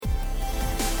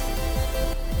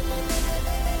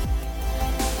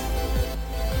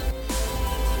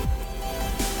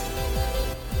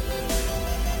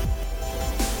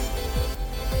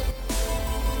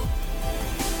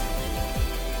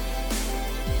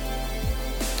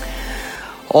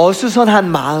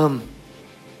어수선한 마음.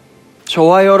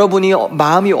 저와 여러분이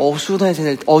마음이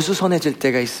어수선해질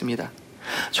때가 있습니다.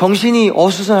 정신이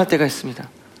어수선할 때가 있습니다.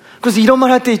 그래서 이런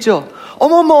말 할 때 있죠.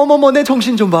 어머머, 내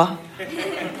정신 좀 봐.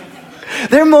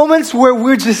 There are moments where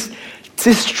we're just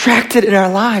distracted in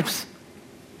our lives.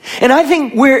 And I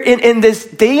think we're in this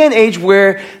day and age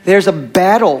where there's a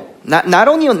battle, not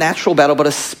only a natural battle, but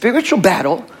a spiritual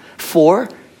battle for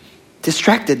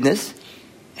distractedness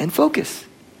and focus.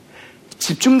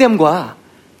 집중됨과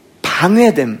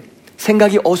방해됨,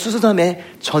 생각이 어수선함의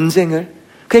전쟁을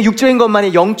그냥 육적인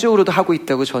것만이 영적으로도 하고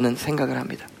있다고 저는 생각을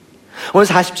합니다. 오늘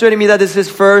 40절입니다. This is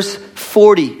verse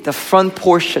 40, the front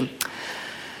portion.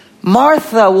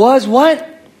 Martha was what?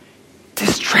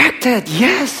 Distracted.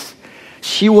 Yes,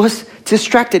 she was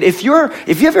distracted. If you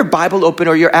have your Bible open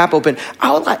or your app open,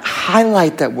 I would like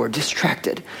highlight that word,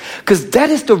 distracted. Because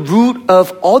that is the root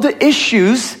of all the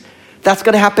issues that's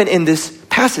going to happen in this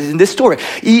passage, in this story.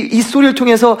 이 스토리를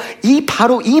통해서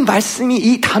바로 이 말씀이,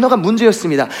 이 단어가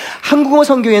문제였습니다. 한국어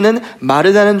성경에는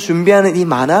마르다는 준비하는 이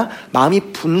마나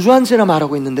마음이 분주한지라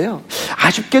말하고 있는데요.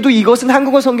 아쉽게도 이것은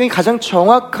한국어 성경이 가장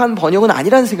정확한 번역은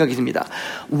아니라는 생각이 듭니다.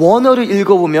 원어를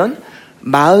읽어보면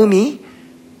마음이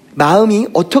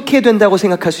어떻게 된다고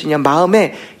생각할 수 있냐.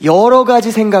 마음에 여러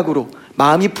가지 생각으로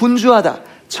마음이 분주하다,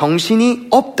 정신이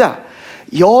없다,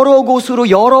 여러 곳으로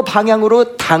여러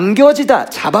방향으로 당겨지다,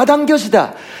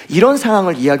 잡아당겨지다, 이런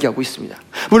상황을 이야기하고 있습니다.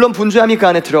 물론 분주함이 그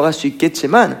안에 들어갈 수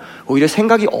있겠지만 오히려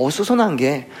생각이 어수선한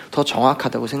게 더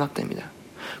정확하다고 생각됩니다.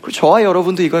 그리고 저와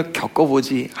여러분도 이걸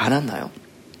겪어보지 않았나요?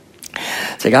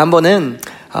 제가 한 번은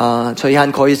저희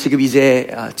한 거의 지금 이제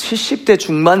 70대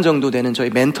중반 정도 되는 저희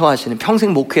멘토 하시는,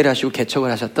 평생 목회를 하시고 개척을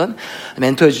하셨던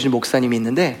멘토해 주신 목사님이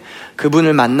있는데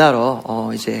그분을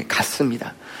만나러 이제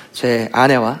갔습니다. 제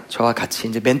아내와 저와 같이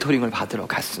이제 멘토링을 받으러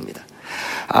갔습니다.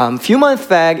 Few months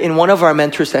back, in one of our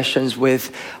mentor sessions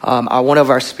with one of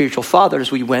our spiritual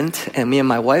fathers, we went, and me and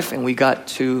my wife, and we got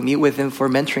to meet with him for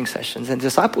mentoring sessions and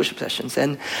discipleship sessions.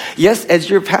 And yes, as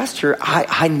your pastor,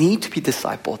 I need to be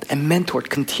discipled and mentored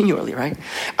continually, right?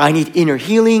 I need inner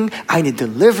healing, I need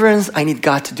deliverance, I need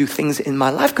God to do things in my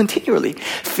life continually.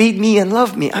 Feed me and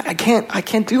love me. I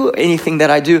can't do anything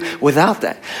that I do without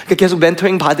that. 계속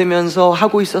멘토링 받으면서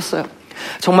하고 있었어요.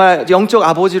 정말 영적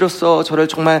아버지로서 저를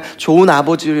정말 좋은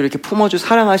아버지로 이렇게 품어주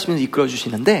사랑하시면서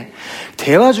이끌어주시는데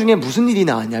대화 중에 무슨 일이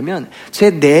나왔냐면 제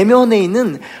내면에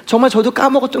있는 정말 저도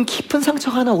까먹었던 깊은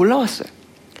상처가 하나 올라왔어요.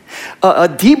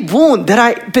 A deep wound that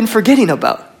I've been forgetting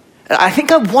about. I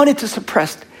think I wanted to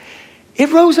suppress.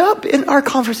 It rose up in our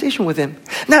conversation with him.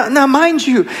 Now mind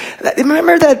you,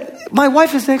 remember that my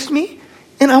wife is next to me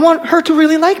and I want her to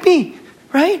really like me.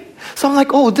 Right? So I'm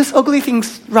like, oh, this ugly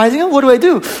thing's rising up. What do I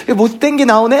do? 못된 게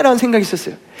나오네라는 생각이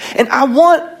있었어요. And I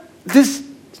want this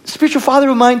spiritual father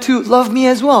of mine to love me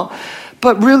as well.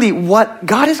 But really, what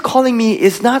God is calling me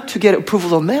is not to get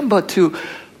approval of men, but to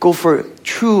go for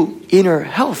true inner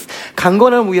health.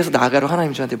 강건함을 위해서 나아가러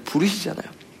하나님 저한테 부르시잖아요.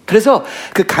 그래서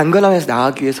그 강건함에서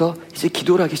나아가기 위해서 이제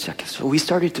기도를 하기 시작했어요. We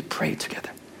started to pray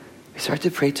together.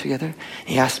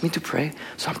 He asked me to pray,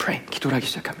 so I'm praying. 기도를 하기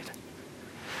시작합니다.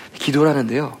 기도를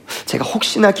하는데요. 제가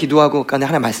혹시나 기도하고 간에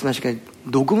하나 말씀하시니까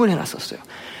녹음을 해놨었어요.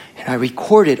 And I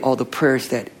recorded all the prayers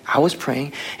that I was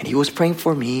praying, and he was praying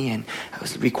for me, and I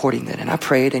was recording that, and I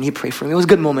prayed, and he prayed for me. It was a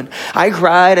good moment. I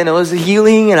cried, and it was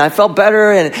healing, and I felt better,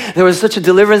 and there was such a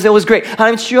deliverance. It was great.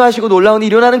 하나님 치유하시고 놀라운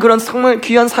일이 일어나는 그런 정말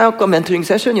귀한 사역과 멘토링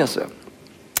세션이었어요.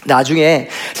 나중에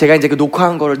제가 이제 그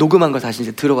녹음한 걸 다시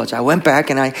이제 들어봤죠. I went back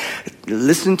and I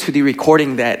listened to the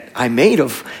recording that I made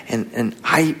of, and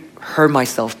I heard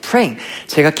myself praying.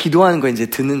 제가 기도하는 거 이제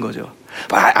듣는 거죠.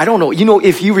 But I don't know. You know,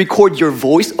 if you record your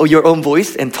voice or your own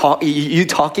voice and talk, you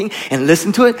talking and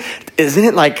listen to it, isn't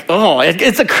it like, oh,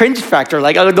 it's a cringe factor.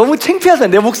 Like, 너무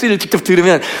창피하잖아요. 내 목소리를 직접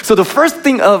들으면. So the first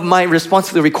thing of my response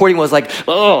to the recording was like,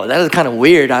 oh, that is kind of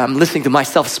weird. I'm listening to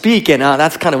myself speak and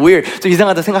that's kind of weird. 좀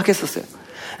이상하다 생각했었어요.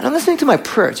 And I'm listening to my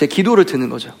prayer. 제 기도를 듣는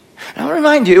거죠. And I'll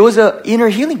remind you, it was an inner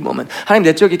healing moment. 하나님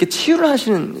내 쪽에 이렇게 치유를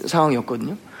하시는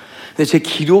상황이었거든요. 근데 제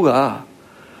기도가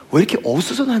왜 이렇게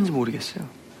어수선한지 모르겠어요.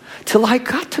 Till I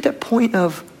got to that point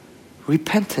of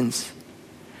repentance,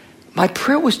 my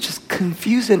prayer was just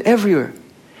confused and everywhere.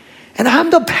 And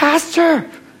I'm the pastor.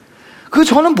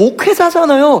 저는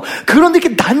목회자잖아요. 그런데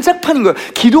이렇게 난장판인 거예요.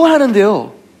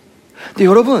 기도하는데요. 근데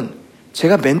여러분,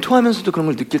 제가 멘토하면서도 그런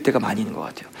걸 느낄 때가 많이 있는 것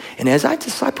같아요. And as I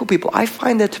disciple people, I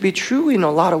find that to be true in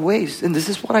a lot of ways. And this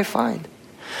is what I find.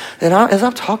 And as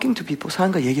I'm talking to people,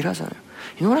 사람과 얘기를 하잖아요.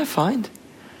 You know what I find?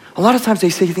 A lot of times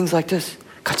they say things like this.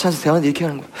 같이 앉아서 대화하는데 이렇게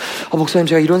하는 거예요. 목사님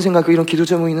제가 이런 생각하고 이런 기도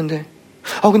제목이 있는데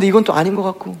근데 이건 또 아닌 것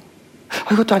같고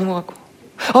이것도 아닌 것 같고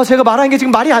제가 말하는 게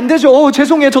지금 말이 안 되죠.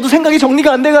 죄송해요. 저도 생각이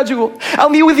정리가 안 돼가지고. I'll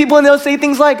meet with people and they'll say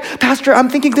things like, Pastor, I'm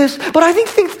thinking this, but I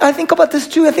think about this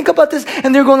too. I think about this.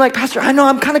 And they're going like, Pastor, I know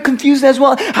I'm kind of confused as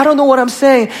well. I don't know what I'm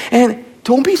saying. And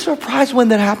don't be surprised when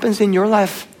that happens in your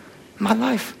life, my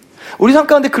life. 우리 삶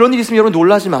가운데 그런 일이 있으면 여러분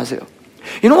놀라지 마세요.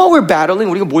 You know what we're battling?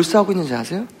 우리가 뭘 싸우고 있는지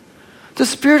아세요? The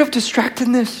spirit of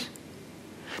distractedness.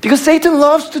 Because Satan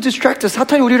loves to distract us.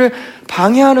 사탄이 우리를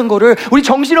방해하는 거를 우리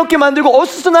정신없게 만들고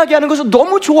어수선하게 하는 것을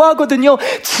너무 좋아하거든요.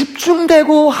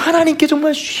 집중되고 하나님께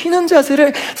정말 쉬는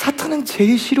자세를 사탄은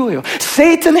제일 싫어해요.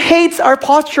 Satan hates our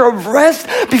posture of rest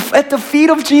at the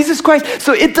feet of Jesus Christ.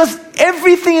 So it does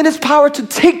everything in its power to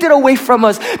take that away from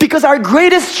us. Because our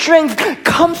greatest strength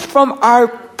comes from our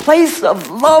place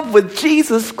of love with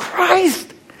Jesus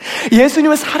Christ.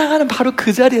 예수님을 사랑하는 바로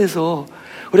그 자리에서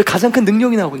우리가 가장 큰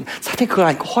능력이 나오거든요. 사탄이 그걸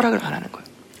아니까 허락을 안 하는 거예요.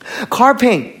 Carl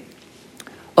Payne,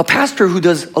 a pastor who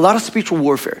does a lot of spiritual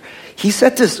warfare, he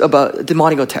said this about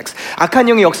demonic attacks. 악한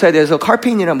영의 역사에 대해서 Carl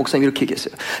Payne이라는 목사님이 이렇게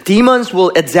얘기했어요. Demons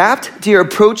will adapt their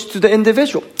approach to the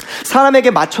individual.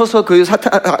 사람에게 맞춰서 그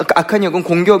악한 영은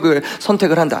공격을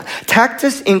선택을 한다.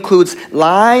 Tactics includes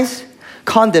lies,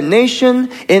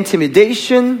 condemnation,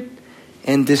 intimidation,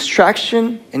 and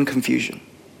distraction and confusion.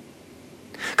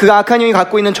 그 악한 영이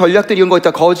갖고 있는 전략들이 이런 거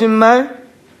있다. 거짓말,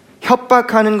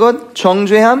 협박하는 것,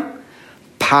 정죄함,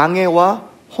 방해와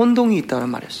혼동이 있다는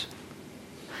말이었어요.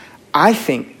 I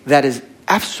think that is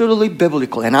absolutely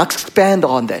biblical and I'll expand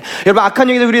on that. 여러분 악한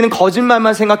영이들 우리는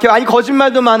거짓말만 생각해요. 아니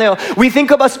거짓말도 많아요. We think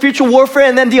about spiritual warfare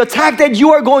and then the attack that you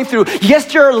are going through. Yes,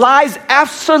 there are lies,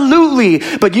 absolutely.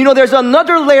 But you know there's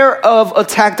another layer of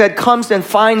attack that comes and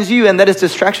finds you and that is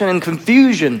distraction and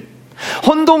confusion.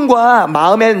 혼돈과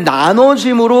마음의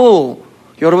나눠짐으로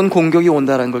여러분 공격이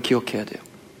온다는 걸 기억해야 돼요.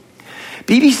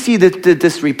 BBC did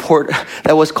this report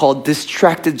that was called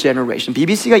Distracted Generation.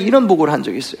 BBC가 이런 보고를 한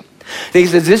적이 있어요. They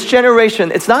said this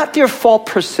generation, it's not their fault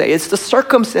per se. It's the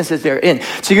circumstances they're in.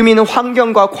 지금 있는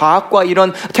환경과 과학과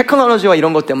이런 테크놀로지와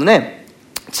이런 것 때문에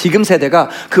지금 세대가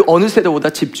그 어느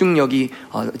세대보다 집중력이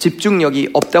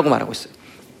없다고 말하고 있어요.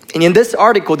 And in this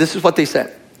article, this is what they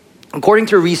said. According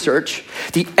to research,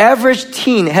 the average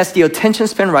teen has the attention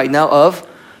span right now of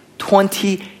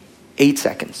 28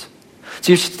 seconds.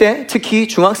 지금 시대, 특히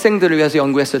중학생들을 위해서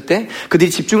연구했을 때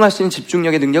그들이 집중할 수 있는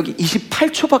집중력의 능력이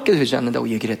 28초밖에 되지 않는다고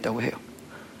얘기를 했다고 해요.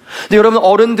 근데 여러분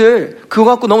어른들 그거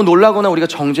갖고 너무 놀라거나 우리가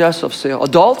정죄할 수 없어요.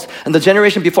 Adults and the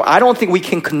generation before, I don't think we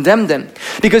can condemn them.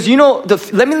 Because you know,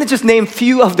 let me just name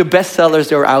few of the bestsellers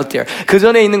that are out there. 그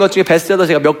전에 있는 것 중에 베스트셀러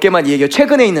제가 몇 개만 얘기해요.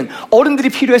 최근에 있는 어른들이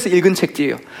필요해서 읽은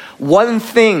책들이에요. One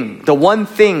Thing, The One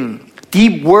Thing,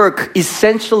 Deep Work,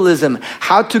 Essentialism,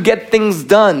 How to Get Things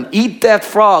Done, Eat That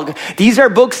Frog. These are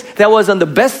books that was on the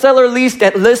bestseller list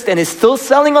and is still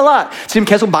selling a lot. 지금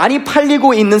계속 많이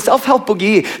팔리고 있는 self-help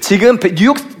book이 지금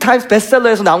뉴욕 타임스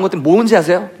베스트셀러에서 나온 것들 뭔지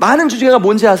아세요? 많은 주제가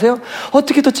뭔지 아세요?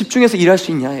 어떻게 더 집중해서 일할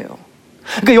수 있냐예요.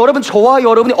 그러니까 여러분 저와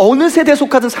여러분이 어느 세대에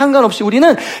속하든 상관없이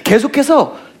우리는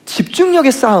계속해서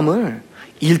집중력의 싸움을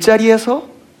일자리에서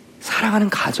사랑하는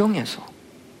가정에서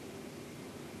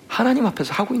하나님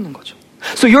앞에서 하고 있는 거죠.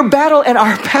 So your battle and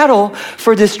our battle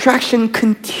for distraction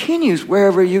continues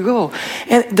wherever you go.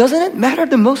 And doesn't it matter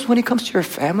the most when it comes to your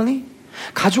family?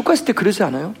 가족과 있을 때 그러지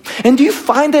않아요? And don't you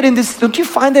find that in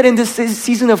this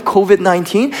season of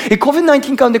COVID-19? 이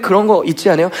COVID-19 가운데 그런 거 있지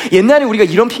않아요? 옛날에 우리가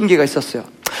이런 핑계가 있었어요.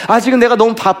 지금 내가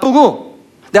너무 바쁘고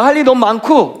내가 할 일이 너무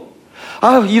많고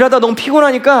일하다 너무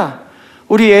피곤하니까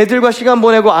우리 애들과 시간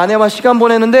보내고 아내와 시간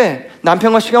보내는데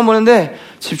남편과 시간 보내는데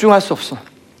집중할 수 없어.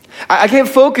 I can't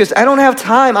focus. I don't have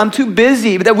time. I'm too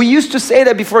busy. That we used to say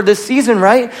that before this season,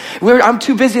 right? I'm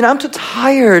too busy and I'm too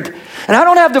tired. And I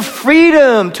don't have the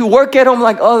freedom to work at home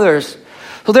like others.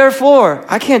 So therefore,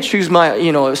 I can't choose my,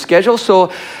 schedule.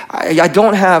 So I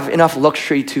don't have enough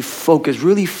luxury to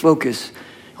really focus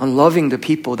on loving the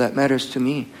people that matters to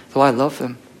me. Though I love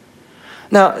them.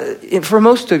 Now, for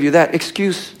most of you, that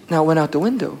excuse now went out the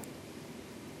window.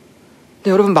 근데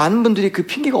여러분, 많은 분들이 그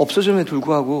핑계가 없어짐에도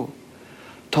불구하고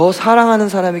더 사랑하는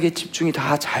사람에게 집중이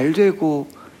다 잘 되고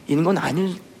있는 건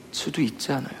아닐 수도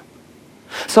있지 않아요.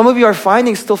 Some of you are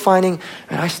still finding,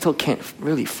 and I still can't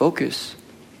really focus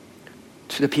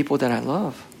to the people that I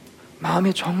love.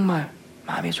 마음에 정말.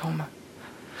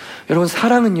 여러분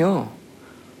사랑은요,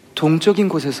 동적인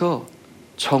곳에서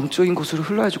정적인 곳으로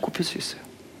흘러야지 꼽힐 수 있어요.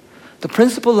 The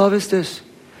principle of love is this.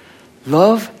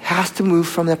 Love has to move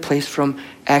from that place from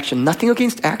action. Nothing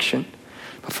against action,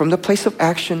 but from the place of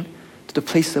action to the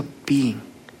place of being.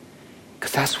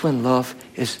 Because that's when love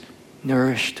is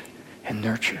nourished and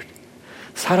nurtured.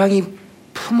 사랑이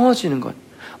품어지는 것.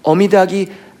 어미닭이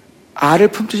알을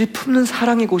품듯이 품는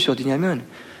사랑의 곳이 어디냐면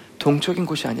동적인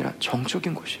곳이 아니라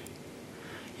정적인 곳이에요.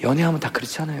 연애하면 다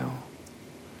그렇잖아요.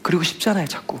 그리고 싶잖아요,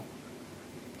 자꾸.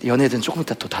 연애든 조금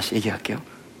이따 또 다시 얘기할게요.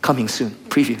 Coming soon,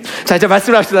 preview. 자, 이제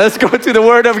말씀을 합시다. Let's go to the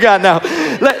Word of God now.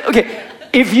 Okay,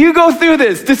 if you go through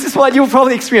this is what you'll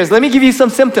probably experience. Let me give you some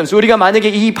symptoms. 우리가 만약에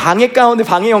이 방해 가운데,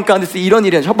 방해형 가운데서 이런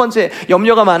일은 첫 번째,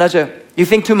 염려가 많아져요. You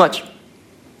think too much.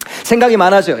 생각이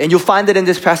많아져요. And you'll find it in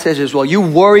this passage as well. You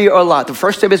worry a lot. The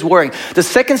first step is worrying. The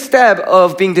second step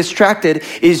of being distracted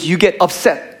is you get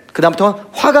upset. 그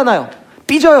다음부터 화가 나요.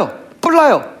 삐져요.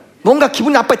 뿔나요. 뭔가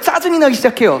기분이 나빠요. 짜증이 나기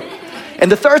시작해요. And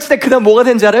the third step, 그 다음 뭐가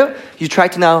되는지 알아요? You try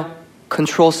to now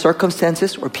control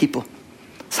circumstances or people.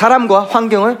 사람과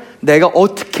환경을 내가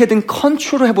어떻게든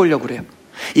컨트롤 해보려고 그래요.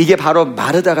 이게 바로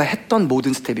마르다가 했던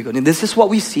모든 스텝이거든요. This is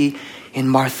what we see in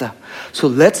Martha. So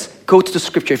let's go to the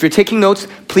scripture. If you're taking notes,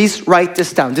 please write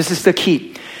this down. This is the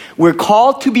key. We're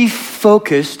called to be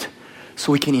focused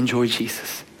so we can enjoy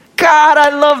Jesus. God, I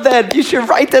love that. You should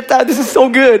write that down. This is so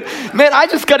good. Man, I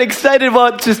just got excited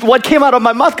about just what came out of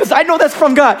my mouth because I know that's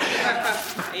from God.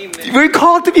 Amen. We're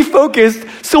called to be focused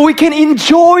so we can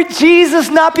enjoy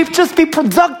Jesus, not just be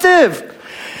productive.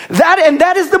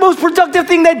 That is the most productive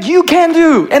thing that you can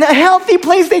do and a healthy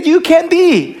place that you can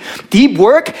be. Deep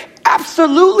work?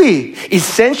 Absolutely.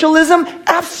 Essentialism?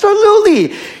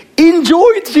 Absolutely.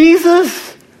 Enjoy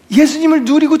Jesus. 예수님을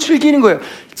누리고 즐기는 거예요.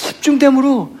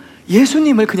 집중됨으로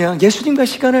예수님을 그냥 예수님과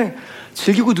시간을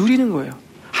즐기고 누리는 거예요.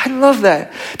 I love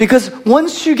that. Because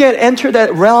once you enter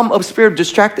that realm of spirit of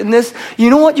distractedness, you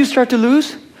know what you start to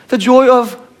lose? The joy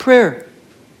of prayer.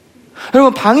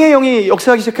 여러분, 방해형이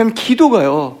역사하기 시작하면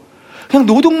기도가요. 그냥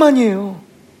노동만이에요.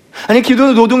 아니,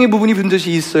 기도는 노동의 부분이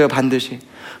반드시 있어요. 반드시.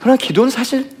 그러나 기도는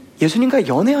사실 예수님과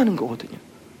연애하는 거거든요.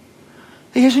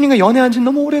 예수님과 연애한 지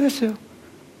너무 오래됐어요.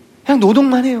 그냥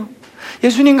노동만 해요.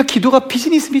 예수님과 기도가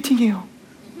비즈니스 미팅이에요.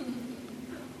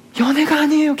 연애가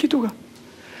아니에요, 기도가.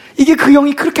 이게 그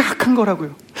영이 그렇게 악한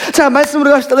거라고요. 자,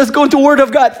 말씀으로 갑시다. Let's go into Word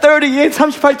of God.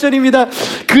 38절입니다.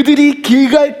 그들이 길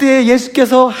갈 때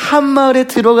예수께서 한 마을에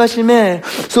들어가시매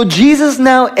So Jesus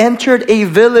now entered a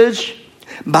village.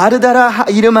 마르다라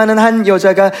이름하는 한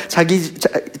여자가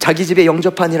자기 집에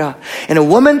영접하니라. And a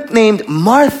woman named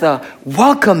Martha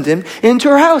welcomed him into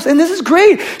her house. And this is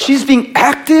great. She's being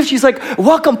active. She's like,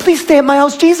 welcome, please stay at my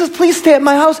house. Jesus, please stay at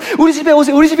my house. 우리 집에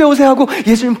오세요. 우리 집에 오세요 하고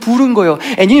예수님 부른 거예요.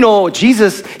 And you know,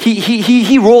 Jesus,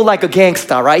 he rolled like a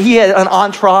gangster, right? He had an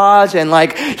entourage and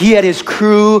like he had his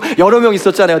crew. 여러 명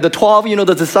있었잖아요. The 12, you know,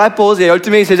 the disciples,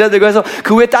 12명의 제자들과 해서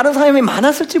그 외에 다른 사람이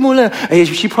많았을지 몰라요.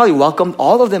 She probably welcomed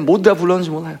all of them. 모두 다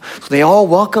불렀는지 몰라요. So they all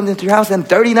welcomed into your house. And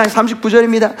 39,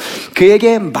 39절입니다.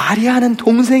 그에게 마리아는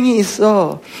동생이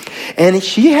있어. And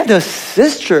she had a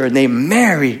sister named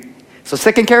Mary. So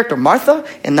second character, Martha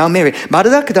and now Mary.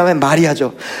 마르다 그 다음에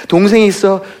마리아죠. 동생이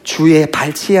있어 주의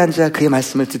발치에 앉아 그의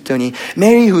말씀을 듣더니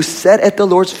Mary who sat at the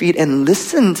Lord's feet and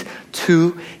listened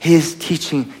to his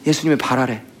teaching. 예수님의 발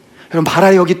아래. 여러분 발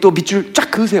아래 여기 또 밑줄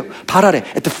쫙 그으세요. 발 아래.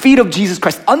 At the feet of Jesus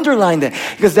Christ. Underline that.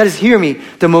 Because that is, hear me,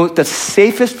 the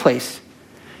safest place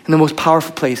and the most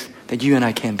powerful place that you and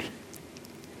I can be.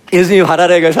 예수님 발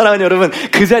아래가 사랑하는 여러분,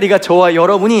 그 자리가 저와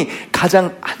여러분이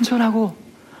가장 안전하고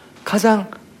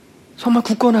가장 정말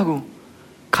굳건하고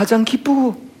가장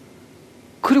기쁘고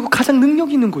그리고 가장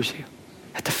능력 있는 곳이에요.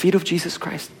 At the feet of Jesus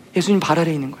Christ. 예수님 발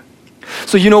아래에 있는 거예요.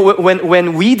 So you know,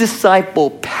 when we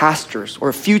disciple pastors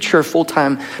or future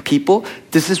full-time people,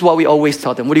 this is what we always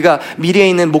tell them. 우리가 미래에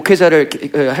있는 목회자를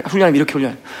훈련하면 이렇게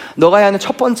훈련해요. 너가 해야 하는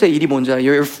첫 번째 일이 뭔지 알아요?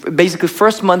 Your basically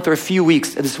first month or a few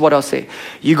weeks, this is what I'll say.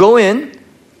 You go in,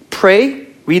 pray,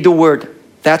 read the word.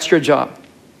 That's your job.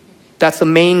 That's the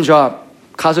main job.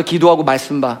 가서 기도하고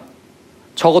말씀 봐.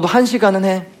 적어도 1시간은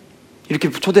해. 이렇게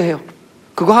초대해요.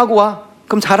 그거 하고 와.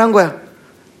 그럼 잘한 거야.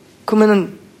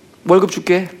 그러면은 월급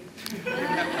줄게.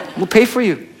 We'll pay for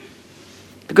you.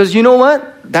 Because you know what?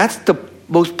 That's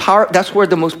where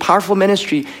the most powerful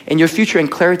ministry in your future and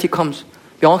clarity comes.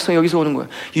 명확성이 여기서 오는 거예요.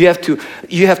 You have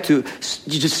to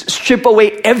just strip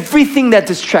away everything that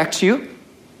distracts you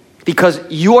because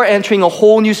you are entering a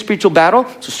whole new spiritual battle.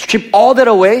 So strip all that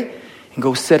away and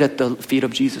go sit at the feet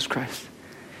of Jesus Christ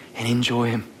and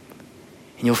enjoy him.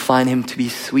 And you'll find him to be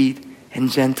sweet and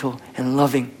gentle and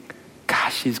loving.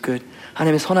 Gosh, he's good.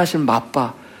 하나님의 선하신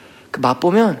맛봐. 그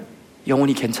맛보면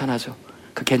영혼이 괜찮아져.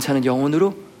 그 괜찮은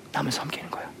영혼으로 남을 섬기는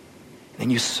거야. And then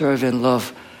you serve and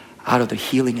love out of the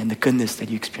healing and the goodness that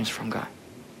you experience from God.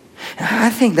 And I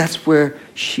think that's where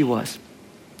she was.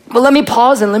 But let me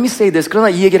pause and let me say this. 그러나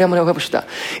이 얘기를 한번 해봅시다.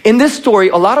 In this story,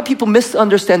 a lot of people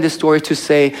misunderstand this story to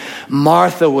say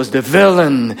Martha was the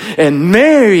villain and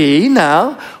Mary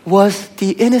now was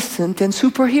the innocent and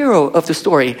superhero of the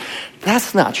story.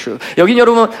 That's not true. 여긴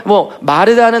여러분 뭐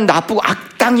마르다는 나쁘고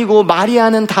악당이고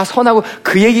마리아는 다 선하고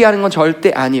그 얘기하는 건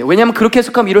절대 아니에요. 왜냐하면 그렇게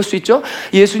해석하면 이럴 수 있죠.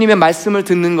 예수님의 말씀을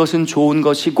듣는 것은 좋은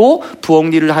것이고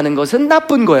부엌 일을 하는 것은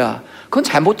나쁜 거야. 그건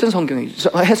잘못된 성경의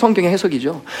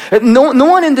해석이죠. No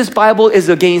one in this Bible is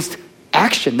against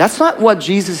action. That's not what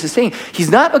Jesus is saying.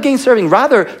 He's not against serving.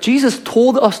 Rather, Jesus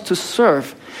told us to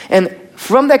serve. And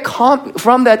from that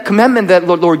commandment that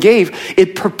the Lord gave,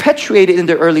 it perpetuated in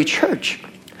the early church.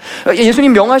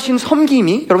 예수님 명하신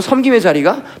섬김이, 여러분 섬김의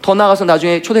자리가 더 나아가서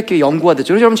나중에 초대교회 연구가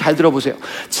됐죠. 여러분 잘 들어보세요.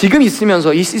 지금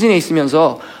있으면서, 이 시즌에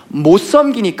있으면서 못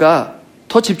섬기니까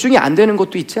더 집중이 안 되는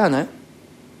것도 있지 않아요?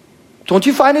 Don't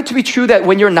you find it to be true that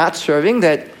when you're not serving,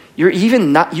 that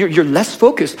you're less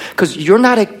focused because you're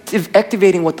not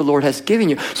activating what the Lord has given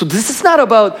you. So this is not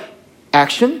about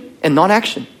action and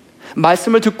non-action.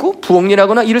 말씀을 듣고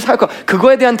부엌일하거나 일을 사역하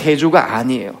그거에 대한 대조가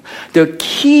아니에요. The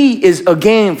key is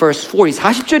again verse 40.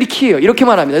 40절이 키예요. 이렇게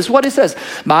말합니다. That's what it says.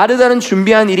 마르다는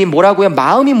준비한 일이 뭐라고요?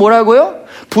 마음이 뭐라고요?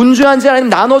 분주한지 아니면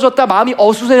나눠졌다 마음이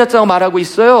어수선해졌다고 말하고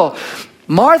있어요.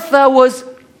 Martha was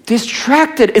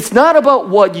distracted. It's not about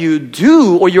what you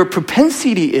do or your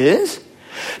propensity is.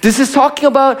 This is talking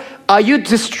about, are you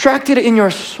distracted in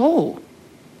your soul?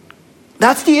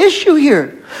 That's the issue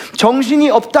here. 정신이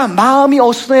없다, 마음이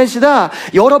어수선해지다,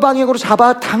 여러 방향으로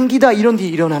잡아당기다 이런 일이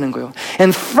일어나는 거예요.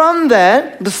 And from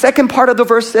that, the second part of the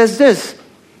verse says this.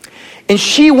 And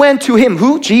she went to him.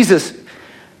 Who? Jesus.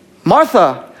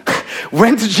 Martha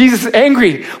went to Jesus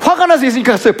angry. 화가 나서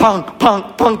예수님께 갔어요. 팡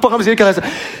하면서 이렇게 나서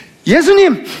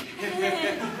예수님!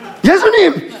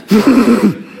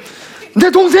 내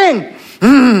동생!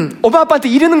 엄마 아빠한테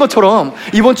이르는 것처럼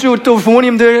이번 주 또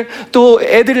부모님들 또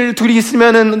애들 둘이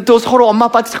있으면은 또 서로 엄마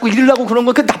아빠한테 자꾸 이르려고 그런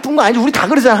거 그 나쁜 거 아니죠. 우리 다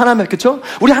그러잖아요. 하나님, 그렇죠?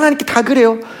 우리 하나님께 다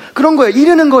그래요. 그런 거예요.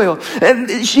 이르는 거예요.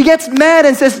 And she gets mad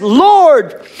and says,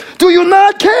 Lord, do you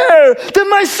not care that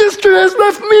my sister has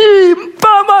left me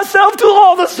by myself to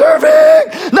all the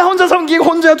serving? 나 혼자 섬기고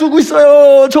혼자 두고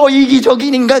있어요. 저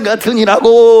이기적인 인간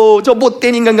같으니라고, 저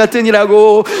못된 인간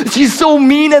같으니라고. She's so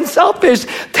mean and selfish.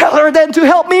 Tell her then to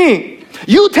help me.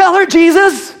 You tell her,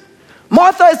 Jesus.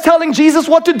 Martha is telling Jesus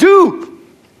what to do.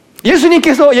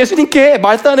 예수님께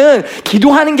마르다는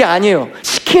기도하는 게 아니에요.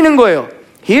 시키는 거예요.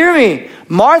 Hear me.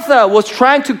 Martha was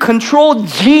trying to control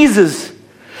Jesus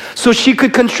so she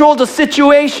could control the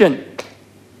situation.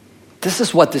 This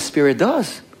is what the Spirit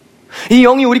does. 이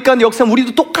영이 우리 가운데 역사하면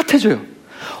우리도 똑같아져요.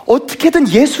 어떻게든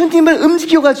예수님을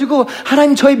움직여가지고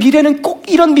하나님 저의 미래는 꼭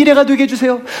이런 미래가 되게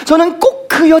해주세요. 저는 꼭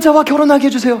그 여자와 결혼하게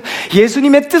해주세요.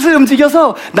 예수님의 뜻을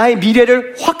움직여서 나의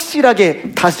미래를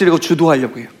확실하게 다스리고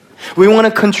주도하려고 해요. We want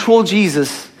to control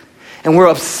Jesus and we're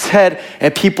upset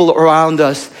at people around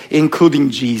us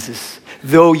including Jesus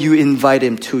though you invite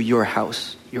him to your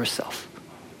house yourself.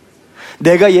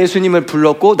 내가 예수님을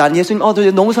불렀고 난 예수님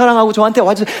너무 사랑하고 저한테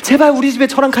와주세요. 제발 우리 집에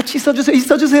저랑 같이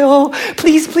있어주세요.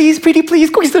 Please pretty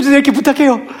please 꼭 있어주세요. 이렇게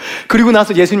부탁해요. 그리고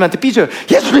나서 예수님한테 삐져요.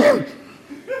 예수님!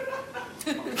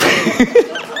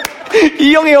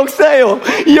 이 형의 역사예요.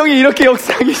 이 형이 이렇게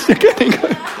역사하기 시작하는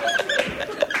거예요.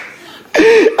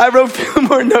 I wrote a few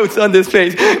more notes on this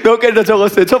page. 몇 개를 더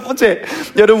적었어요. 첫 번째,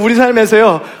 여러분 우리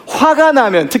삶에서요 화가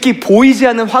나면 특히 보이지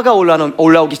않는 화가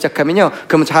올라오기 시작하면요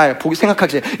그러면 잘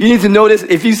생각하세요. You need to notice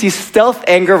if you see stealth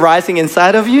anger rising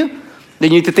inside of you,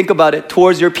 then you need to think about it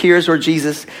towards your peers or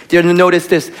Jesus. You need to notice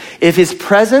this. If his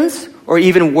presence or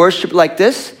even worship like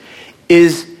this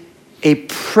is a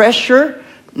pressure,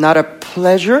 not a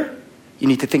pleasure, you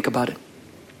need to think about it.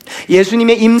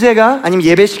 예수님의 임재가 아니면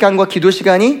예배 시간과 기도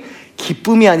시간이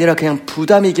기쁨이 아니라 그냥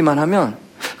부담이기만 하면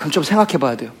그럼 좀 생각해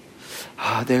봐야 돼요.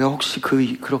 아, 내가 혹시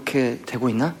그렇게 되고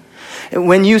있나?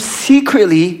 When you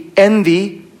secretly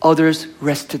envy others'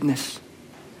 restedness.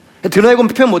 드러내고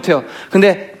표현 못해요.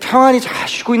 근데 평안히 잘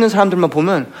쉬고 있는 사람들만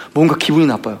보면 뭔가 기분이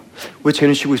나빠요. 왜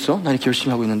쟤는 쉬고 있어? 난 이렇게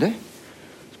열심히 하고 있는데?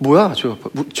 뭐야?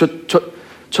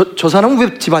 저 사람은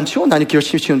왜 집 안 치워? 난 이렇게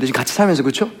열심히 치우는데 지금 같이 살면서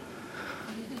그렇죠?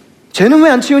 쟤는 왜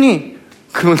안 치우니?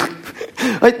 그러면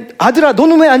아들아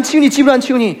너는 왜 안 치우니? 집을 안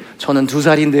치우니? 저는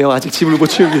 2살인데요 아직 집을 못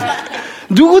치우기.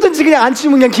 누구든지 그냥 안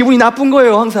치우면 그냥 기분이 나쁜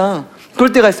거예요 항상.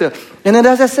 그럴 때가 있어요. And then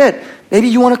as I said, maybe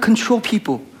you want to control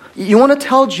people. You want to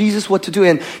tell Jesus what to do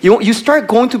and you start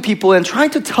going to people and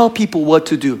trying to tell people what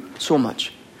to do so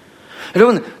much.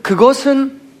 여러분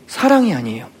그것은 사랑이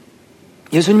아니에요.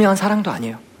 예수님이 한 사랑도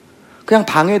아니에요. 그냥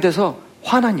방해돼서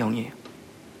화난 영이에요.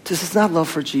 This is not love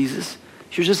for Jesus.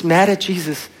 You're just mad at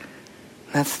Jesus.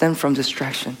 That stems from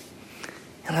distraction.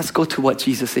 And let's go to what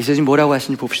Jesus says. 예수님 뭐라고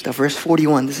하시는지 봅시다. Verse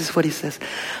 41. This is what he says.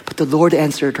 But the Lord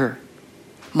answered her.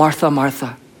 Martha,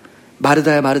 Martha.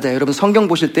 마르다야 마르다야. 여러분 성경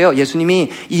보실 때요,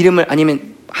 예수님이 이름을,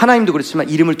 아니면 하나님도 그렇지만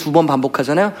이름을 2번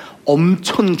반복하잖아요.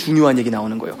 엄청 중요한 얘기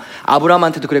나오는 거예요.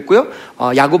 아브라함한테도 그랬고요,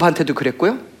 야곱한테도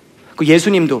그랬고요, 그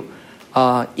예수님도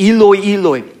일로이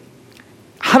일로이,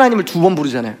 하나님을 2번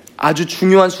부르잖아요. 아주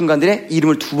중요한 순간들에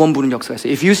이름을 2번 부르는 역사가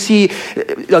있어요. If you see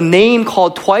a name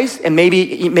called twice, and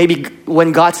maybe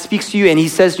when God speaks to you and He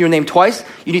says your name twice,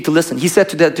 you need to listen. He said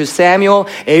to Samuel,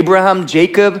 Abraham,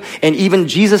 Jacob, and even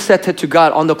Jesus said to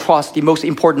God on the cross, the most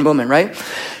important moment, right?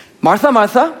 Martha,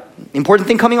 Martha, important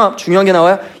thing coming up. 중요한 게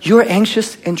나와요. You're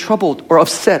anxious and troubled or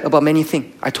upset about many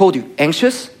things. I told you,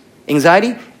 anxious,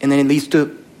 anxiety, and then it leads to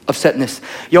upsetness.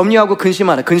 염려하고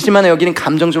근심하는, 여기는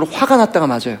감정적으로 화가 났다가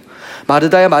맞아요.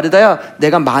 마르다야 마르다야,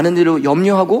 내가 많은 일로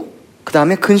염려하고 그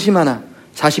다음에 근심하나.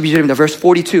 42절입니다. verse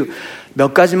 42.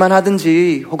 몇 가지만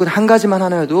하든지 혹은 한 가지만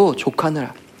하나여도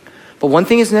족하느라. But one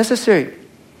thing is necessary.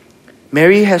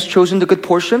 Mary has chosen the good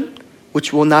portion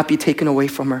which will not be taken away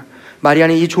from her.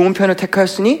 마리아는 이 좋은 편을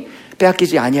택하였으니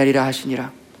빼앗기지 아니하리라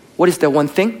하시니라. What is that one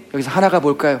thing? 여기서 하나가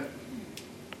뭘까요?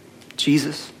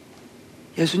 Jesus.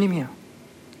 예수님이에요.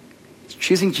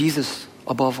 Choosing Jesus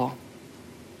above all.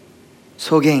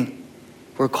 So again,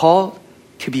 we're called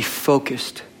to be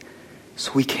focused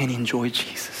so we can enjoy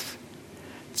Jesus.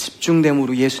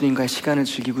 집중됨으로 예수님과의 시간을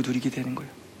즐기고 누리게 되는 거예요.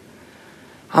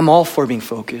 I'm all for being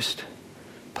focused.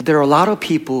 But there are a lot of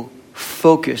people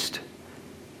focused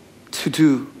to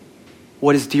do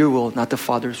what is their will, not the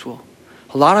Father's will.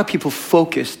 A lot of people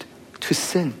focused to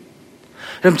sin.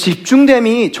 여러분,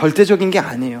 집중됨이 절대적인 게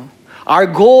아니에요.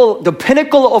 Our goal, the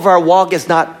pinnacle of our walk is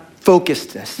not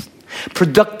focusedness,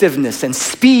 productiveness and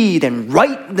speed and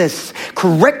rightness,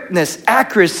 correctness,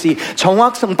 accuracy,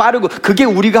 정확성, 빠르고, 그게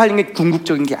우리가 하는 게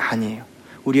궁극적인 게 아니에요.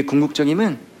 우리의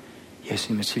궁극적임은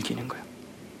예수님을 즐기는 거예요.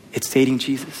 It's dating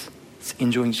Jesus. It's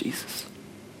enjoying Jesus.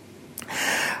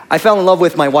 I fell in love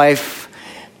with my wife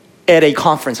at a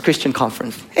conference, Christian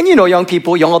conference. And you know, young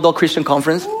people, young adult Christian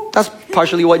conference, that's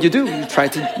partially what you do. You try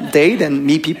to date and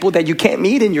meet people that you can't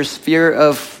meet in your sphere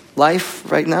of life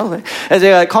right now.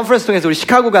 제가 컨퍼런스 통해서 우리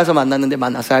시카고 가서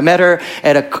만났어요. I met her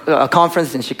at a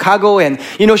conference in Chicago, and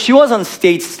you know, she was on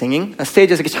stage singing.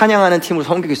 스테이지에서 이렇게 찬양하는 팀으로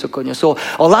섬기고 있었거든요. So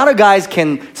a lot of guys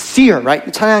can see her,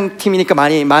 right? 찬양팀이니까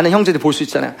많은 형제들 볼 수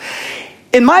있잖아요.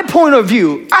 In my point of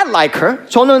view, I like her.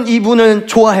 저는 이분을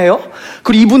좋아해요.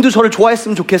 그리고 이분도 저를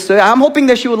좋아했으면 좋겠어요. I'm hoping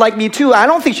that she would like me too. I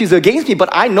don't think she's against me, but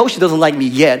I know she doesn't like me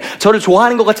yet. 저를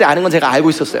좋아하는 것 같지 않은 건 제가 알고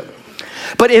있었어요.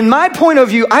 But in my point of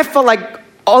view, I felt like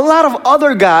a lot of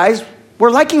other guys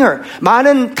were liking her.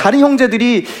 많은 다른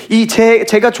형제들이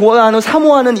제가 좋아하는,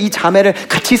 사모하는 이 자매를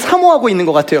같이 사모하고 있는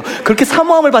것 같아요. 그렇게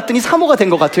사모함을 받더니 사모가 된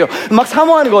것 같아요. 막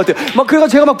사모하는 것 같아요. 막 그래서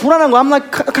제가 막 불안한 거야. I'm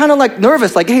like kind of like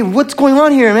nervous. Like, hey, what's going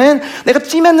on here, man? 내가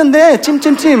찜했는데 찜.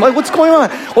 Like, what's going on?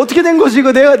 어떻게 된 거지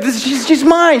이거? She's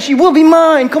mine. She will be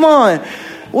mine. Come on.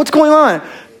 What's going on?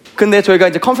 근데 저희가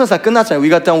이제 컨퍼런스가 끝났잖아요. We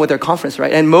got done with our conference,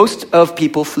 right? And most of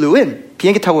people flew in.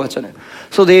 비행기 타고 갔잖아요.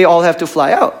 So they all have to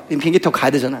fly out. 비행기 타고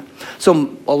가야 되잖아요. So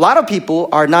a lot of people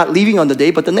are not leaving on the day,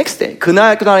 but the next day.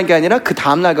 그날 떠나는 게 아니라 그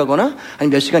다음 날 가거나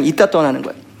아니면 몇 시간 있다 떠나는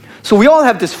거예요. So we all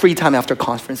have this free time after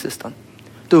conference is done.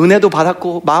 또 은혜도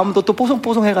받았고 마음도 또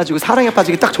뽀송뽀송해가지고 사랑에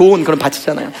빠지기 딱 좋은 그런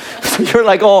밭이잖아요. So you're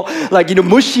like all like, you know,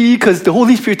 mushy because the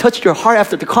Holy Spirit touched your heart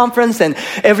after the conference, and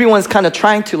everyone's kind of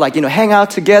trying to like, you know, hang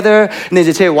out together. 근데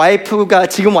이제 제 와이프가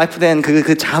지금 와이프 된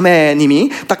그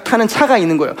자매님이 딱 타는 차가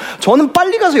있는 거예요. 저는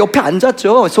빨리 가서 옆에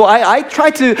앉았죠. So I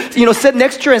tried to, you know, sit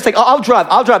next to her and say, I'll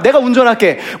drive. 내가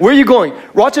운전할게. Where are you going?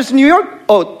 Rochester, New York?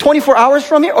 Oh, 24 hours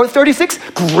from here? Or 36?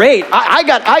 Great. I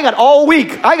got all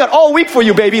week. I got all week for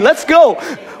you, baby. Let's go.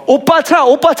 오빠 차,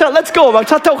 let's go. 막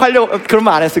차 타고 가려고. 그런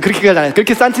말 안 했어요. 그렇게까지 안 했어요.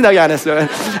 그렇게 산티나게 안 했어요.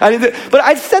 아니, but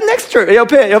I sat next to her.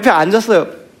 옆에 앉았어요.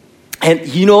 And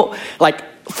you know, like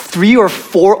 3 or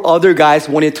 4 other guys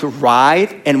wanted to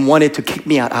ride and wanted to kick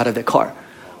me out of the car.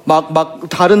 막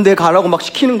다른 데 가라고 막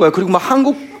시키는 거예요. 그리고 막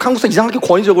한국사 이상하게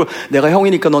권위적으로 내가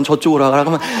형이니까 넌 저쪽으로 가라.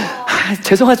 그러면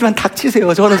죄송하지만 닥치세요.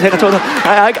 I'm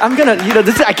gonna, you know,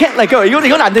 I can't let go.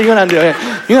 이건 안 돼.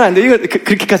 이건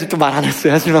그렇게까지 또 말 안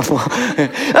했어요. 하지만 뭐.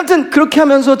 아무튼 그렇게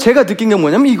하면서 제가 느낀 게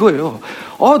뭐냐면 이거예요.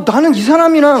 나는 이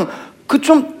사람이랑 그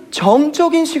좀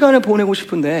정적인 시간을 보내고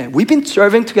싶은데 we've been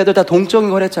serving together. 다 동적인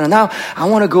걸 했잖아. Now I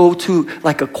want to go to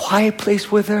like a quiet place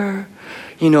with her.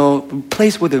 You know,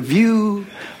 place with a view,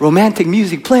 romantic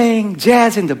music playing,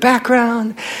 jazz in the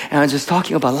background, and I'm just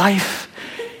talking about life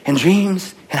and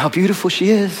dreams and how beautiful she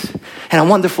is and how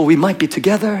wonderful we might be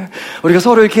together. 우리가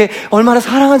서로 이렇게 얼마나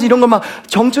사랑하지 이런 거 막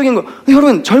정적인 거.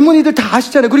 여러분, 젊은이들 다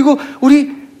아시잖아요. 그리고 우리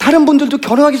다른 분들도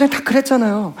결혼하기 전에 다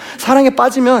그랬잖아요. 사랑에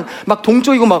빠지면 막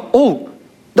동적이고 막,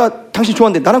 나 당신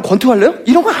좋아하는데 나랑 권투할래요?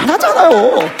 이런 거 안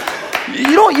하잖아요.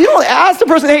 You don't ask the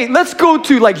person, hey, let's go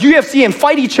to like UFC and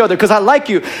fight each other because I like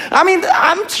you. I mean,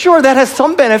 I'm sure that has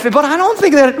some benefit, but I don't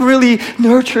think that really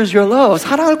nurtures your love.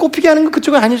 사랑을 꽃피게 하는 건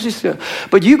그쪽은 아닐 수 있어요.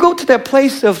 But you go to that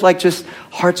place of like just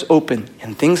hearts open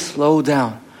and things slow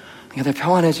down. 그냥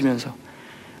평안해지면서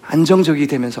안정적이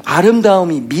되면서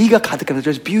아름다움이 미가 가득하면서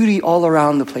there's beauty all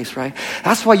around the place, right?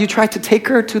 That's why you try to take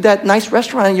her to that nice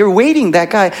restaurant and you're waiting, that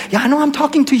guy. Yeah, I know I'm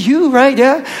talking to you, right?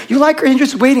 Yeah, you like her and you're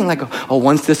just waiting like, oh,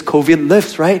 once this COVID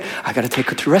lifts, right? I got to take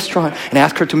her to a restaurant and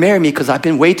ask her to marry me because I've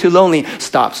been way too lonely.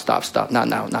 Stop. Not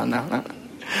now.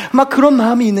 막 그런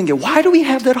마음이 있는 게 why do we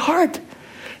have that heart?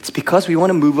 It's because we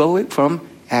want to move away from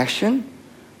action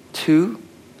to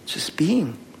just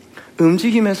being.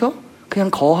 움직이면서 그냥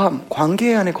거함,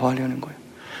 관계 안에 거하려는 거예요.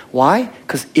 Why?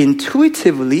 Because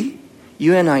intuitively,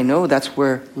 you and I know that's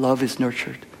where love is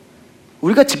nurtured.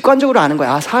 우리가 직관적으로 아는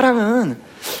거야. 아, 사랑은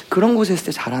그런 곳에 있을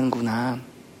때 잘하는구나.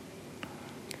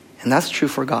 And that's true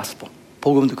for gospel.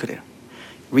 복음도 그래요.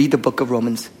 Read the book of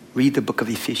Romans. Read the book of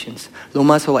Ephesians.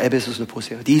 로마서와 에베소서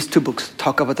보세요. These two books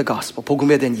talk about the gospel.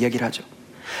 복음에 대한 이야기를 하죠.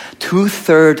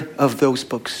 2/3 of those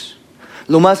books.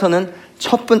 로마서는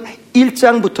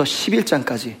 1장부터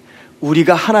 11장까지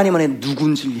우리가 하나님 안에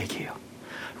누군지를 얘기해요.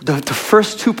 The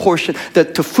first two portions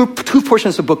of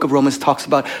the book of Romans talks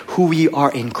about who we are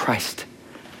in Christ.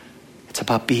 It's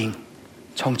about being.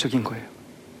 정적인 거예요.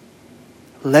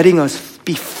 Letting us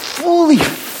be fully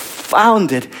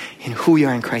founded in who we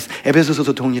are in Christ.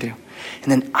 에베소서도 동일해요.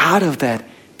 And then out of that,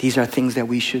 these are things that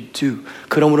we should do.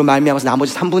 그러므로 말미암아서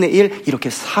나머지 3분의 1 이렇게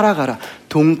살아가라.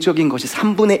 동적인 것이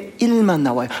 3분의 1만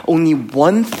나와요. Only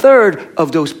 1/3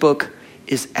 of those books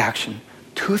is action.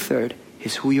 2/3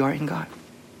 is who you are in God.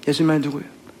 예수님은 누구예요?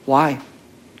 Why?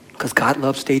 Because God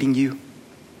loves dating you.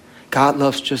 God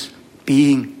loves just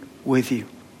being with you.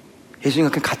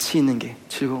 예수님과 같이 있는 게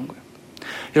즐거운 거예요.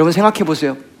 여러분 생각해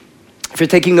보세요. If you're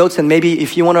taking notes and maybe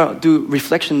if you want to do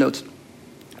reflection notes,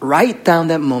 write down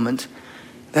that moment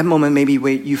maybe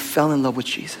where you fell in love with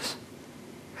Jesus.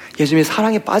 예수님의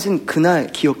사랑에 빠진 그날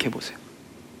기억해 보세요.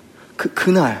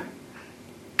 그날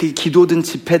그 기도든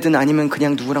집회든 아니면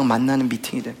그냥 누구랑 만나는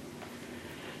미팅이든.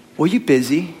 Were you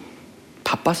busy?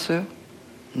 바빴어요?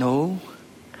 No.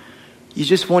 You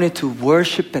just wanted to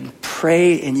worship and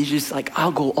pray and you just like,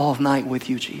 I'll go all night with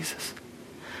you, Jesus.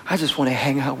 I just want to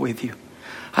hang out with you.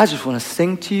 I just want to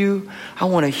sing to you. I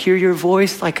want to hear your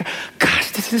voice. Like,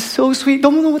 gosh, this is so sweet.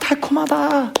 너무너무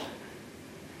달콤하다.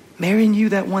 Marrying you,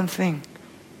 that one thing.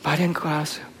 마리아는 그거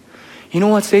알았어요. You know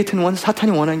what Satan wants?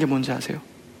 사탄이 원하는 게 뭔지 아세요?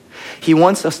 He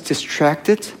wants us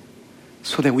distracted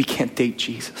so that we can't date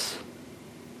Jesus.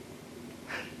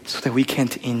 So that we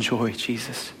can't enjoy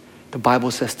Jesus. The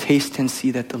Bible says, taste and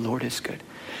see that the Lord is good.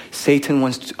 Satan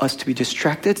wants us to be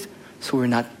distracted so we're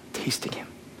not tasting Him.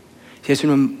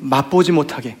 예수님을 맛보지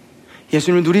못하게,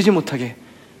 예수님을 누리지 못하게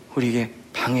우리에게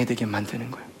방해되게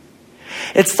만드는 거예요.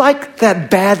 It's like that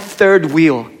bad third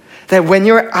wheel. That when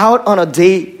you're out on a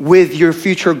date with your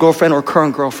future girlfriend or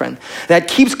current girlfriend,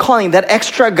 that keeps calling, that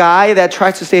extra guy that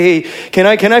tries to say, hey, can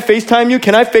I FaceTime you?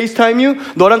 Can I FaceTime you?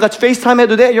 너랑 같이 FaceTime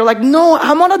해도 돼? You're like, no,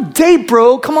 I'm on a date,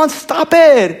 bro. Come on, stop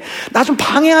it. 나 좀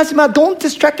방해하지 마. Don't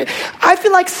distract it. I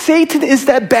feel like Satan is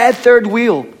that bad third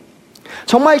wheel.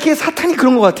 정말 이렇게 사탄이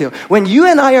그런 것 같아요. When you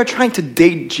and I are trying to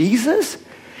date Jesus,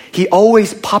 he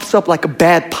always pops up like a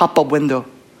bad pop-up window.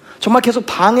 정말 계속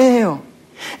방해해요.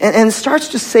 And starts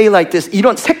to say like this.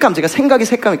 이런 색감, 제가 생각의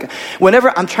색감이니까.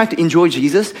 Whenever I'm trying to enjoy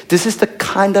Jesus, this is the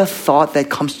kind of thought that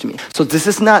comes to me. So this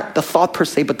is not the thought per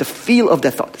se, but the feel of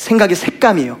that thought. 생각의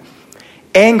색감이에요.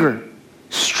 Anger,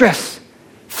 stress,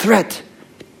 threat,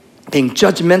 being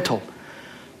judgmental.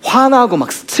 화나고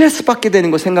막 스트레스 받게 되는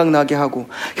거 생각나게 하고,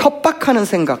 협박하는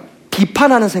생각,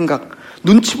 비판하는 생각,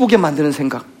 눈치 보게 만드는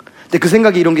생각. 근데 그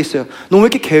생각이 이런 게 있어요. 너 왜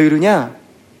이렇게 게으르냐?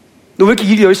 너 왜 이렇게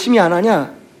일 열심히 안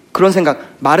하냐? 그런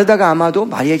생각, 마르다가 아마도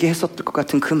마리에게 했었을 것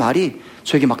같은 그 말이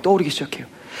저에게 막 떠오르기 시작해요.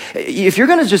 If you're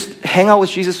going to just hang out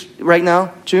with Jesus right now,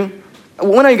 June,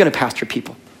 when are you going to pastor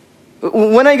people?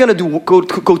 When are you going to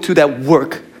go to that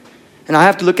work? And I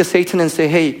have to look at Satan and say,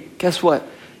 hey, guess what?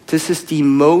 This is the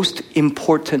most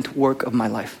important work of my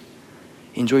life.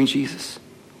 Enjoying Jesus.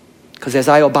 Because as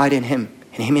I abide in Him,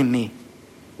 and Him in me,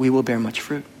 we will bear much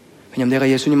fruit. 왜냐면 내가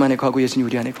예수님 안에 거하고 예수님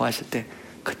우리 안에 거하실 때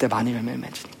그때 많이 열매를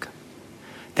맺으니까.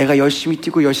 내가 열심히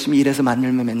뛰고 열심히 일해서 많은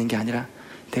열매 맺는 게 아니라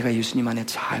내가 예수님 안에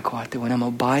잘 거할 때 when I'm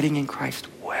abiding in Christ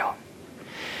well.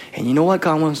 And you know what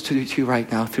God wants to do to you right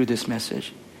now through this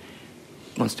message?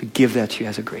 He wants to give that to you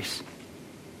as a grace.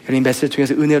 여러분 이 메시지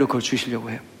중에서 은혜로 그걸 주시려고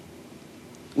해요.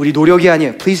 우리 노력이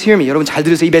아니에요. Please hear me. 여러분 잘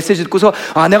들으세요. 이 메시지 듣고서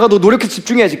내가 너 노력해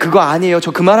집중해야지. 그거 아니에요.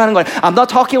 저 그 말하는 거예요. I'm not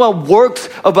talking about works,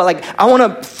 about like I want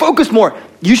to focus more.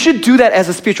 You should do that as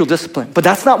a spiritual discipline. But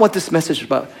that's not what this message is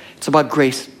about. It's about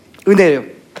grace. 은혜예요.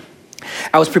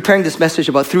 I was preparing this message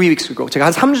about 3 weeks ago. 제가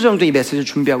한 3주 정도 이 메시지를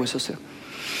준비하고 있었어요.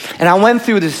 And I went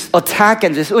through this attack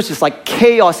and it was just like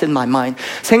chaos in my mind.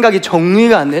 생각이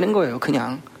정리가 안 되는 거예요,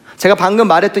 그냥. 제가 방금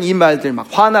말했던 이 말들 막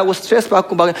화나고 스트레스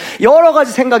받고 막 여러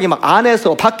가지 생각이 막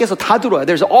안에서 밖에서 다 들어와요.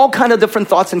 There's all kind of different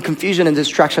thoughts and confusion and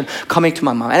distraction coming to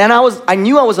my mind. And I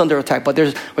knew I was under attack, but there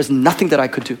was nothing that I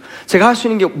could do. 제가 할 수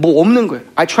있는 게 뭐 없는 거예요.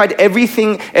 I tried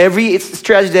everything, every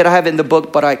strategy that I have in the book,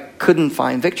 but I couldn't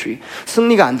find victory.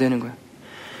 승리가 안 되는 거예요.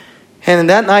 And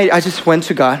that night, I just went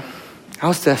to God. I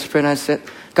was desperate, and I said,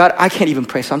 God, I can't even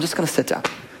pray, so I'm just going to sit down.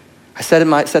 I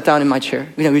sat down in my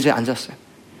chair. 그냥 의자에 앉았어요.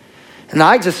 And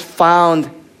I just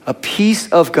found a peace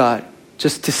of God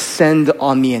just descend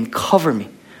on me and cover me.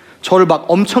 저를 막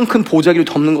엄청 큰 보자기로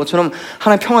덮는 것처럼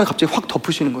하나님의 평안이 갑자기 확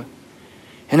덮으시는 거예요.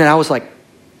 And then I was like,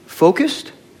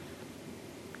 focused.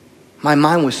 My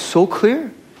mind was so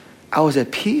clear. I was at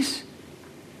peace.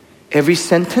 Every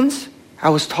sentence I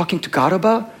was talking to God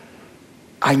about,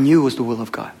 I knew it was the will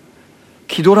of God.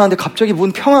 기도를 하는데 갑자기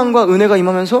뭔 평안과 은혜가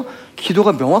임하면서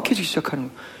기도가 명확해지기 시작하는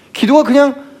거예요. 기도가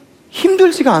그냥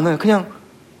힘들지가 않아요. 그냥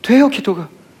돼요, 기도가.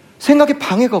 생각에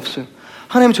방해가 없어요.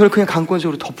 하나님은 저를 그냥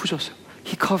강권적으로 덮으셨어요.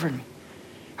 He covered me.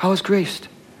 I was graced.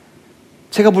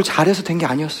 제가 뭘 잘해서 된 게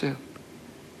아니었어요.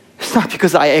 It's not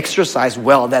because I exercised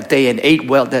well that day and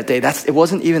ate well that day. It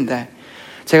wasn't even that.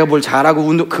 제가 뭘 잘하고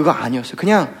운동 그거 아니었어요.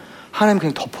 그냥 하나님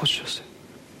그냥 덮어주셨어요.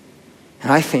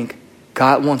 And I think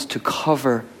God wants to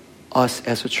cover us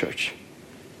as a church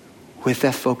with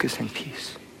that focus and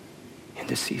peace in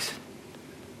this season.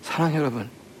 사랑하는 여러분,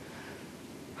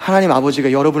 하나님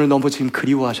아버지가 여러분을 너무 지금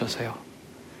그리워하셔서요.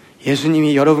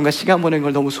 예수님이 여러분과 시간 보낸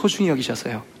걸 너무 소중히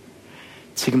여기셔서요.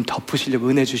 지금 덮으시려고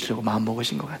은혜 주시려고 마음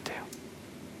먹으신 것 같아요.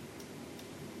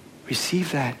 Receive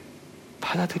that.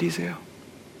 받아들이세요.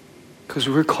 Because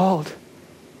we're called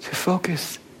to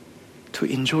focus, to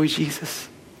enjoy Jesus.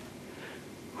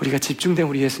 우리가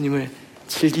집중됨으로 예수님을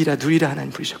즐기라 누리라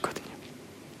하나님 부르셨거든요.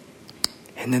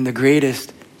 And then the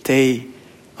greatest day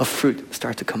of fruit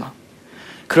start to come out.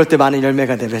 그럴 때 많은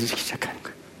열매가 맺어지기 시작하는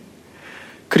거예요.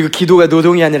 그리고 기도가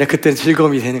노동이 아니라 그때는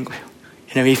즐거움이 되는 거예요.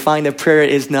 And we find that prayer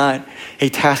is not a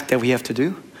task that we have to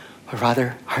do, but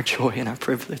rather our joy and our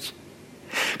privilege.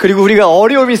 그리고 우리가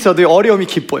어려움이 있어도 어려움이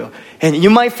기뻐요. And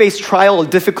you might face trial or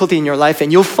difficulty in your life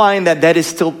and you'll find that that is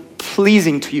still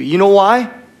pleasing to you. You know why?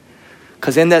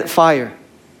 Because in that fire,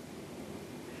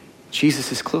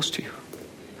 Jesus is close to you.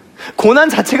 고난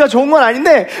자체가 좋은 건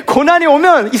아닌데 고난이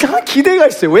오면 이상한 기대가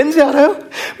있어요. 왠지 알아요?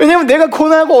 왜냐하면 내가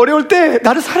고난하고 어려울 때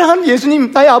나를 사랑하는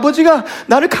예수님, 나의 아버지가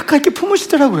나를 가까이 이렇게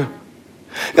품으시더라고요.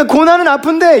 그러니까 고난은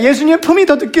아픈데 예수님의 품이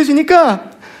더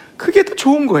느껴지니까 그게 더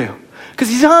좋은 거예요.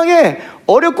 그래서 이상하게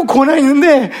어렵고 고난이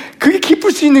있는데 그게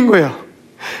기쁠 수 있는 거예요.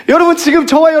 여러분 지금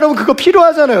저와 여러분 그거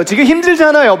필요하잖아요. 지금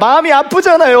힘들잖아요. 마음이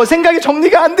아프잖아요. 생각이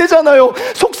정리가 안 되잖아요.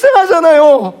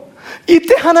 속상하잖아요.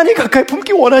 이때 하나님 가까이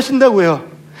품기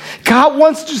원하신다고요. God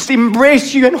wants to just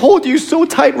embrace you and hold you so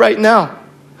tight right now.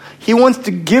 He wants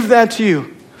to give that to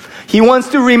you. He wants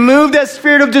to remove that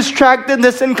spirit of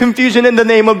distractedness and confusion in the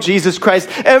name of Jesus Christ.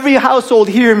 Every household,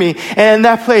 hear me. And in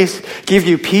that place, give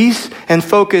you peace and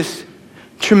focus.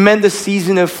 Tremendous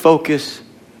season of focus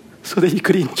so that you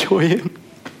could enjoy Him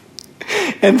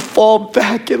and fall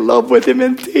back in love with Him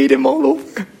and date Him all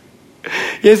over.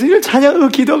 예수님을 찬양하고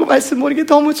기도하고 말씀 모르는 게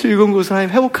너무 즐거운 것을 하나님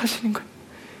회복하시는 거예요.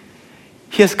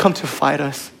 He has come to find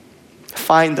us,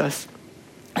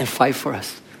 and fight for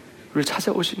us. 우리를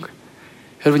찾아오신 거예요.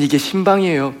 여러분 이게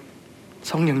신방이에요.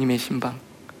 성령님의 신방.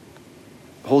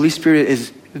 Holy Spirit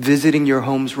is visiting your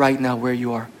homes right now where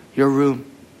you are. Your room,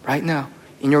 right now.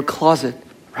 In your closet,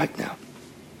 right now.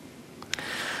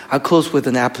 I'll close with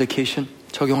an application.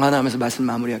 적용 하나 하면서 말씀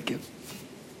마무리할게요.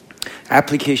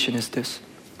 Application is this.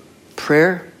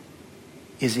 Prayer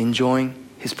is enjoying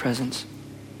His presence.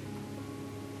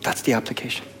 That's the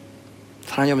application.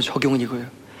 사랑하는 여러분 적용은 이거예요.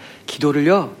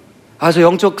 기도를요. 저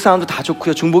영적 사람도 다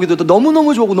좋고요. 중보기도도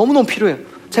너무너무 좋고 너무너무 필요해요.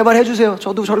 제발 해주세요.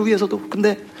 저도 저를 위해서도.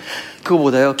 근데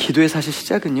그거보다요. 기도의 사실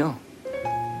시작은요.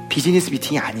 비즈니스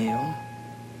미팅이 아니에요.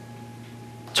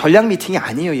 전략 미팅이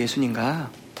아니에요. 예수님과.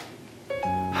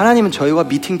 하나님은 저희와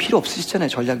미팅 필요 없으시잖아요.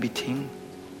 전략 미팅.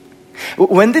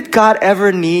 When did God ever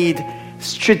need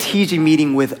strategic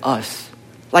meeting with us?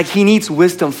 Like He needs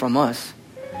wisdom from us.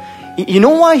 You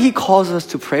know why He calls us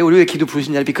to pray? 우리 왜 기도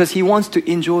부르시냐? Because He wants to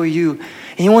enjoy you.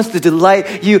 And He wants to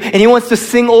delight you. And He wants to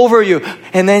sing over you.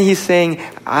 And then He's saying,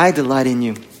 I delight in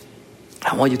you.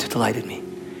 I want you to delight in me.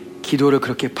 기도를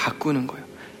그렇게 바꾸는 거예요.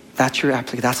 That's your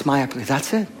application. That's my application.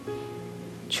 That's it.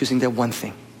 Choosing that one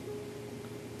thing.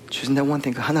 Choosing that one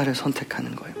thing. 그 하나를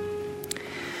선택하는 거예요.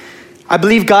 I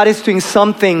believe God is doing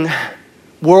something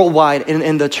worldwide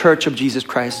in the church of Jesus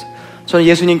Christ. 저는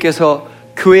예수님께서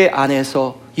교회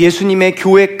안에서 예수님의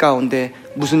교회 가운데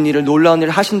무슨 일을 놀라운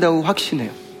일을 하신다고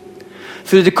확신해요.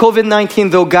 Through the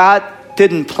COVID-19, though God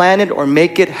didn't plan it or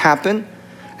make it happen,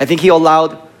 I think He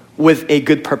allowed with a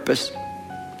good purpose.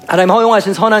 하나님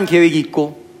허용하신 선한 계획이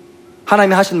있고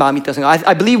하나님이 하신 마음이 있다고 생각해요.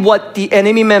 I believe what the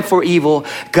enemy meant for evil,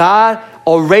 God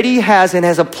already has and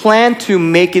has a plan to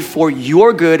make it for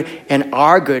your good and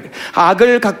our good.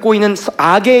 악을 갖고 있는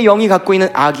악의 영이 갖고 있는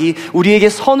악이 우리에게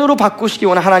선으로 바꾸시기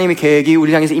원하는 하나님의 계획이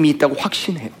우리 향해서 이미 있다고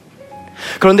확신해요.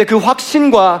 그런데 그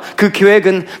확신과 그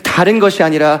계획은 다른 것이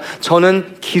아니라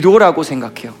저는 기도라고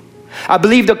생각해요. I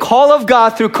believe the call of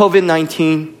God through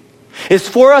COVID-19 is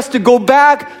for us to go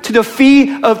back to the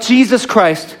feet of Jesus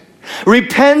Christ.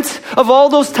 Repent of all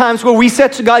those times where we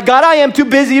said to God, God, I am too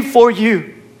busy for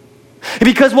you.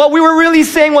 Because what we were really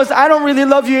saying was, I don't really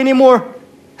love you anymore.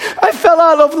 I fell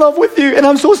out of love with you and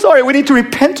I'm so sorry. We need to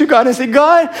repent to God and say,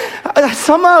 God,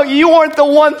 somehow you aren't the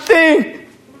one thing.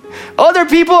 Other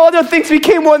people, other things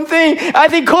became one thing. I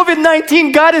think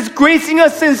COVID-19, God is gracing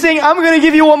us and saying, I'm going to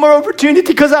give you one more opportunity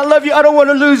because I love you. I don't want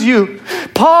to lose you.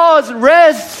 Pause,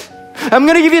 rest. I'm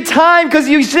going to give you time because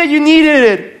you said you needed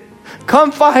it.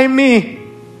 Come find me.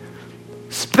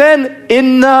 Spend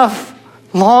enough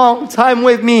long time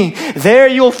with me. There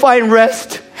you'll find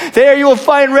rest. There you'll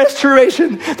find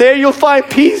restoration. There you'll find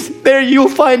peace. There you'll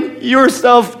find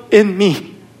yourself in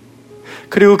me.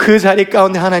 그리고 그 자리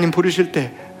가운데 하나님 부르실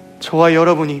때 저와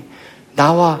여러분이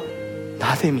나와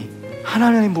나됨이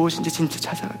하나님이 무엇인지 진짜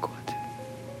찾아갈 것 같아요.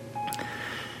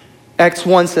 Acts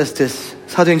 1 says this.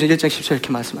 사도행전 1장 10절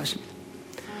이렇게 말씀하십니다.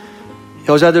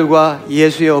 여자들과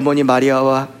예수의 어머니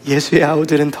마리아와 예수의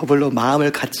아우들은 더불어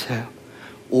마음을 같이하여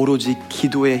오로지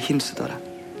기도에 힘쓰더라.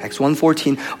 Acts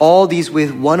 1:14. All these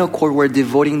with one accord were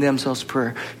devoting themselves to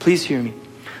prayer. Please hear me.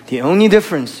 The only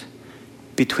difference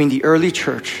between the early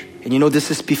church, and you know this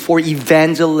is before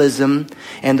evangelism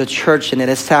and the church and an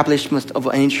establishment of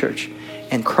any church,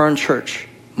 and current church,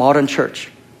 modern church,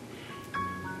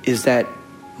 is that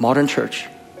modern church,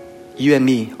 you and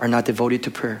me are not devoted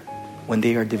to prayer when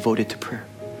they are devoted to prayer.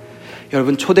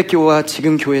 여러분 초대교회와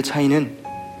지금 교회의 차이는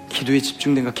기도에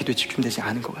집중된과 기도에 집중되지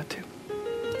않은 것 같아요.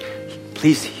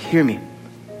 Please hear me.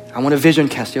 I want a vision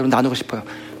cast. 여러분 나누고 싶어요.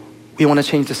 We want to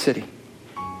change the city.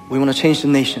 We want to change the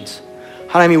nations.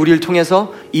 하나님이 우리를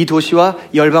통해서 이 도시와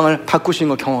열방을 바꾸시는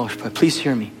걸 경험하고 싶어요. Please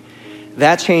hear me.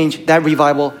 That change, that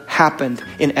revival happened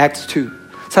in Acts 2.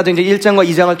 사도행전 1장과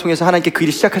 2장을 통해서 하나님께 그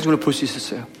일이 시작하신 걸 볼 수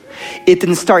있었어요. It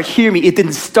didn't start, hear me, it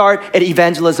didn't start at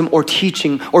evangelism or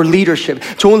teaching or leadership.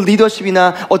 좋은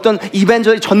리더십이나 어떤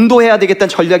전도해야 되겠다는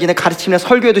전략이나 가르침이나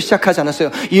설교에도 시작하지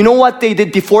않았어요. You know what they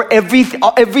did before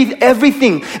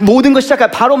everything. 모든 것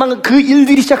시작할 바로 그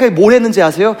일들이 시작하기 뭘 했는지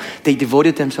아세요? They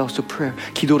devoted themselves to prayer.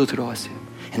 기도로 들어갔어요.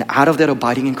 And out of that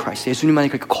abiding in Christ, 예수님만이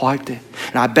그렇게 거할 때,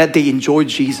 and I bet they enjoyed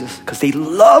Jesus because they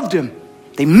loved Him.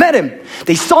 They met Him.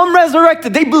 They saw Him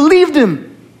resurrected. They believed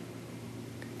Him.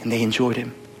 And they enjoyed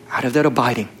Him. Out of that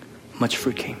abiding, much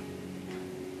fruit came.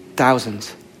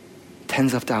 Thousands,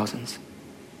 tens of thousands,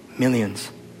 millions,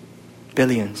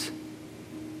 billions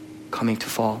coming to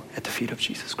fall at the feet of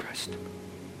Jesus Christ.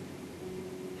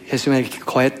 예수님이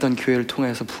거했던 교회를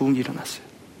통해서 부흥이 일어났어요.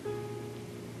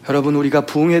 여러분 우리가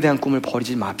부흥에 대한 꿈을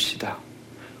버리지 맙시다.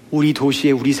 우리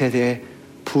도시에 우리 세대에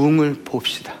부흥을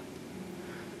봅시다.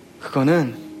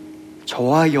 그거는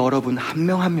저와 여러분 한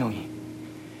명 한 명이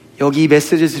여기 이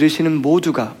메시지 들으시는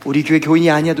모두가 우리 교회 교인이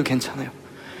아니어도 괜찮아요.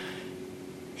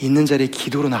 있는 자리에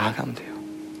기도로 나아가면 돼요.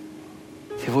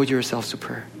 Devote yourselves to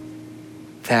prayer.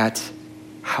 That's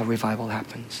how revival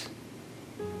happens.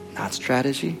 Not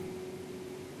strategy,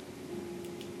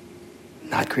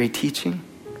 not great teaching,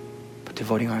 but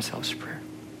devoting ourselves to prayer.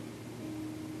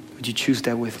 Would you choose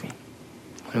that with me?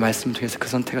 오늘 말씀 통해서 그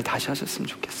선택을 다시 하셨으면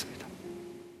좋겠습니다.